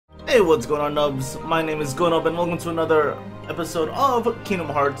Hey, what's going on, nubs? My name is Gonub, and welcome to another episode of Kingdom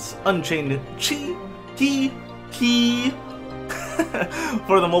Hearts Unchained Key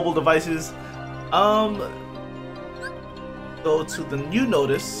for the mobile devices. Go to the new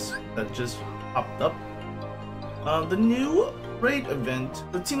notice that just popped up. The new raid event.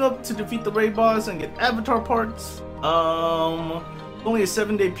 The team up to defeat the raid boss and get avatar parts. Only a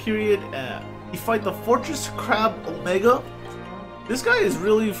 7-day period. You fight the Fortress Crab Omega. This guy is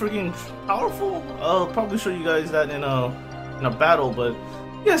really freaking powerful. I'll probably show you guys that in a battle, but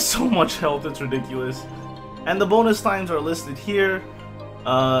he has so much health, it's ridiculous. And the bonus times are listed here,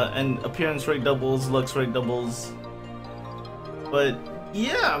 and appearance rate doubles, lux rate doubles. But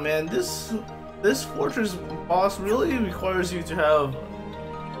yeah, man, this fortress boss really requires you to have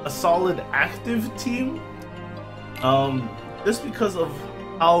a solid active team, just because of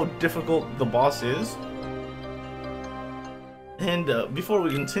how difficult the boss is. And before we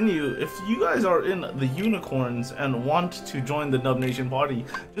continue, if you guys are in the unicorns and want to join the Nub Nation party,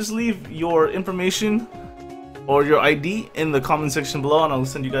 just leave your information or your ID in the comment section below and I'll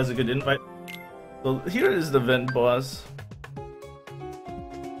send you guys a good invite. So here is the vent boss.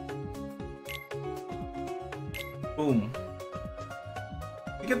 Boom.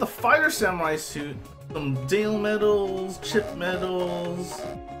 You get the Fighter Samurai suit, some Dale medals, chip medals,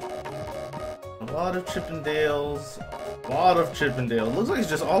 a lot of Chip and Dales. Looks like it's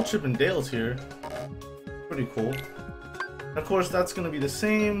just all Chip and Dales here. Pretty cool. Of course, that's gonna be the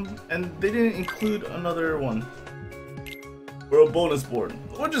same, and they didn't include another one or a bonus board,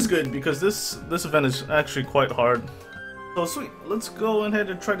 which is good because this event is actually quite hard. So sweet. Let's go ahead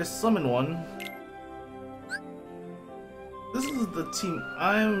and try to summon one. This is the team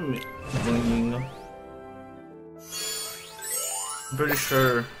I'm bringing. I'm pretty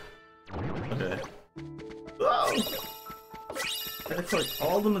sure. Okay. Whoa! Did I collect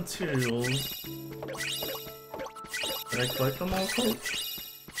all the materials? Did I collect them all, coach?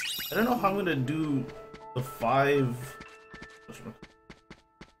 I don't know how I'm gonna do the 5. Yeah.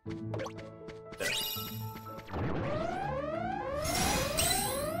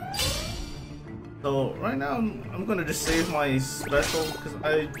 So right now I'm gonna just save my special because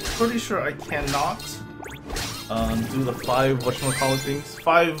I'm pretty sure I cannot do the 5 whatchamacallit things,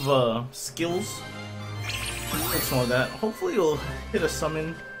 5 skills. Some of that. Hopefully it'll hit a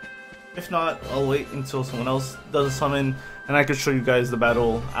summon. If not, I'll wait until someone else does a summon and I can show you guys the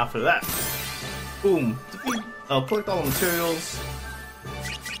battle after that. Boom. I'll collect all the materials.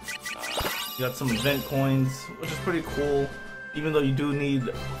 You got some event coins, which is pretty cool. Even though you do need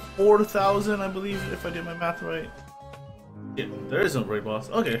 4,000, I believe, if I did my math right. Yeah, there is no raid boss.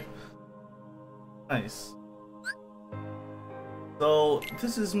 Okay. Nice. So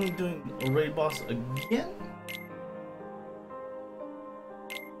this is me doing a raid boss again.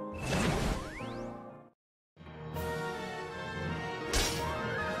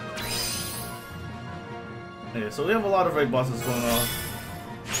 Okay, so we have a lot of raid bosses going on.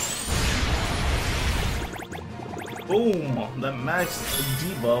 Boom! That max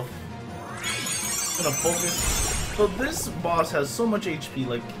debuff. Gonna focus. So this boss has so much HP,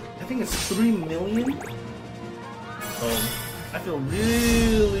 like I think it's 3 million. So I feel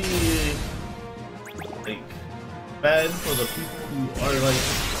really like bad for the people who are like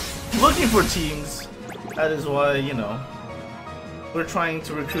looking for teams. That is why, you know, we're trying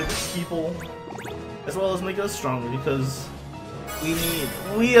to recruit people as well as make us stronger, because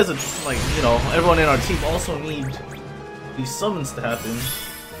we as a, like, you know, everyone in our team also need these summons to happen.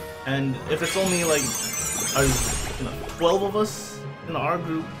 And if it's only like 12 of us in our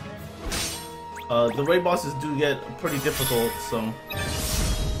group, the raid bosses do get pretty difficult. So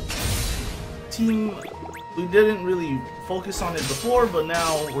team, we didn't really focus on it before, but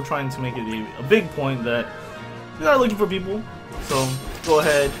now we're trying to make it a big point that we are looking for people. So go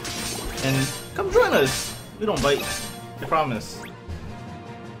ahead and come join us. We don't bite, I promise.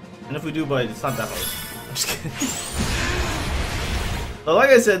 And if we do bite, it's not that hard. I'm just kidding. But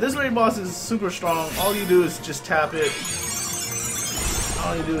like I said, this raid boss is super strong. All you do is just tap it.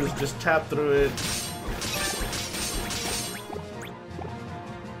 All you do is just tap through it.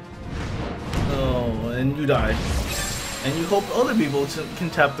 Oh, and you die. And you hope other people can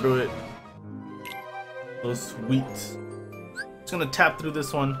tap through it. So sweet. Just gonna tap through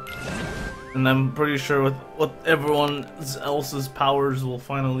this one. And I'm pretty sure with everyone else's powers will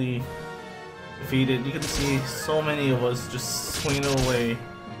finally defeat it. You can see so many of us just swinging away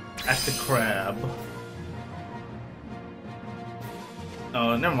at the crab.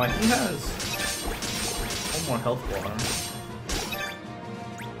 Oh, never mind. He has one more health bar.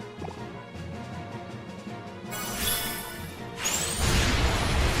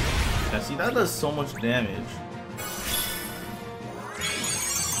 Yeah, see, that does so much damage.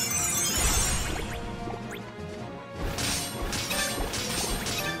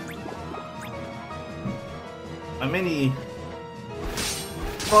 My mini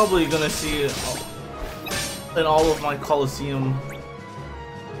probably gonna see it in all of my Coliseum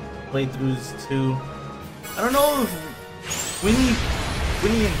playthroughs too. I don't know if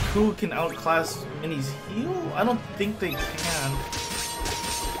Winnie and Pooh can outclass Minnie's heal. I don't think they can.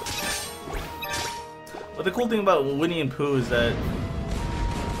 But the cool thing about Winnie and Pooh is that,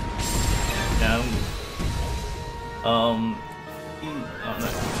 yeah, oh no,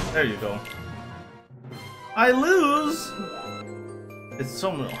 there you go. I lose. It's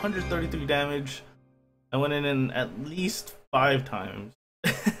so much, 133 damage. I went in at least 5 times.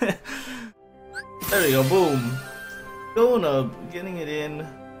 There we go, boom. Going up, getting it in.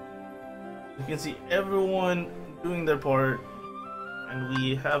 You can see everyone doing their part. And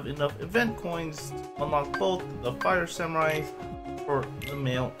we have enough event coins to unlock both the Fire Samurai for the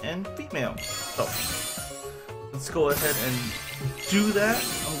male and female. So, let's go ahead and do that.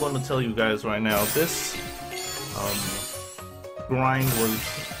 I'm going to tell you guys right now, this grind was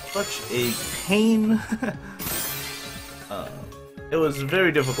such a pain. It was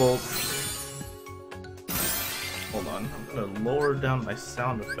very difficult. Hold on, I'm gonna lower down my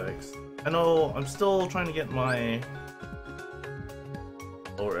sound effects. I know I'm still trying to get my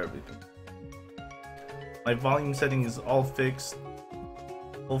lower everything. My volume setting is all fixed.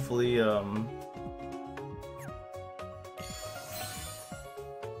 Hopefully,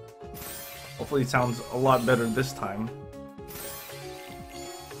 hopefully it sounds a lot better this time.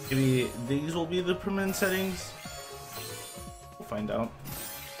 Maybe these will be the permanent settings. We'll find out.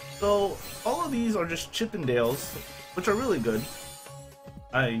 So all of these are just Chippendales, which are really good.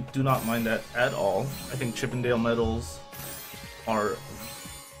 I do not mind that at all. I think Chippendale medals are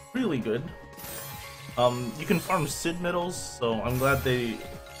really good. You can farm Sid medals, so I'm glad they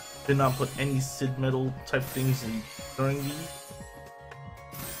did not put any Sid medal type things in during these.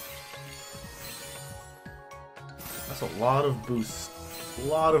 That's a lot of boosts. A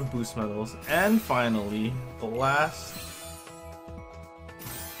lot of boost medals. And finally, the last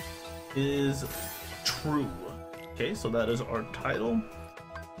is True. Okay, so that is our title.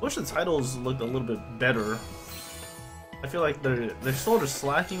 I wish the titles looked a little bit better. I feel like they're sort of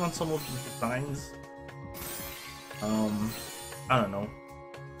slacking on some of the designs. I don't know.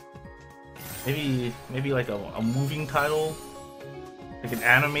 Maybe like a moving title, like an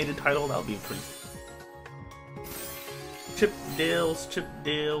animated title. That would be pretty. Chippendales.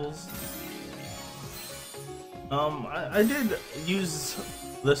 I did use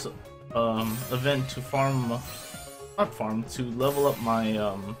this event to to level up my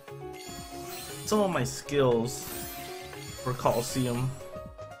some of my skills for Coliseum,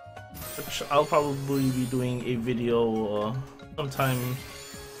 which I'll probably be doing a video sometime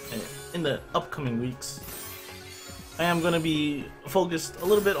in the upcoming weeks. I am going to be focused a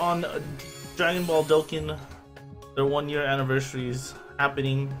little bit on Dragon Ball Dokkan. Their 1-year anniversary is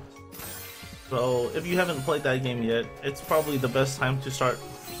happening, so if you haven't played that game yet, it's probably the best time to start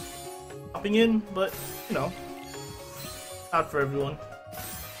hopping in, but you know, not for everyone.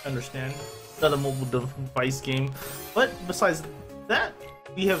 I understand. Another mobile device game. But besides that,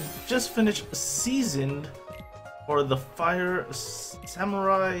 we have just finished Seasoned for the Fire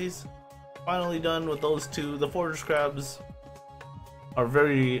Samurais. Finally done with those two. The Fortress Crabs are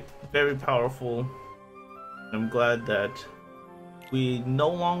very, very powerful. I'm glad that we no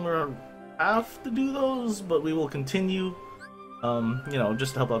longer have to do those, but we will continue. You know,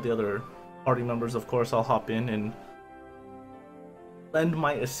 just to help out the other party members, of course, I'll hop in and lend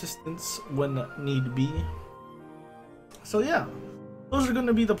my assistance when need be. So yeah, those are going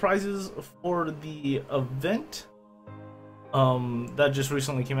to be the prizes for the event that just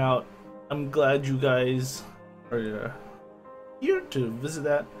recently came out. I'm glad you guys are here to visit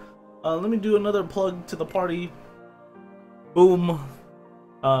that. Let me do another plug to the party. Boom.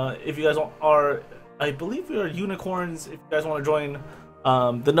 If you guys are, I believe we are unicorns. If you guys want to join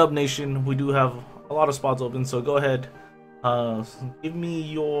the Nub Nation, we do have a lot of spots open, so go ahead. Give me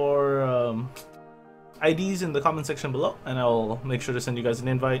your IDs in the comment section below, and I'll make sure to send you guys an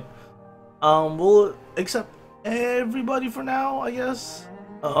invite. We'll accept everybody for now, I guess.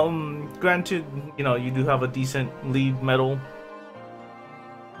 Granted, you know, you do have a decent lead medal.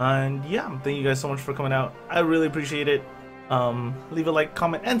 And yeah, thank you guys so much for coming out. I really appreciate it. Leave a like,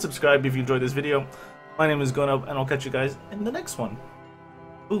 comment, and subscribe if you enjoyed this video. My name is Gunub, and I'll catch you guys in the next one.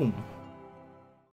 Boom.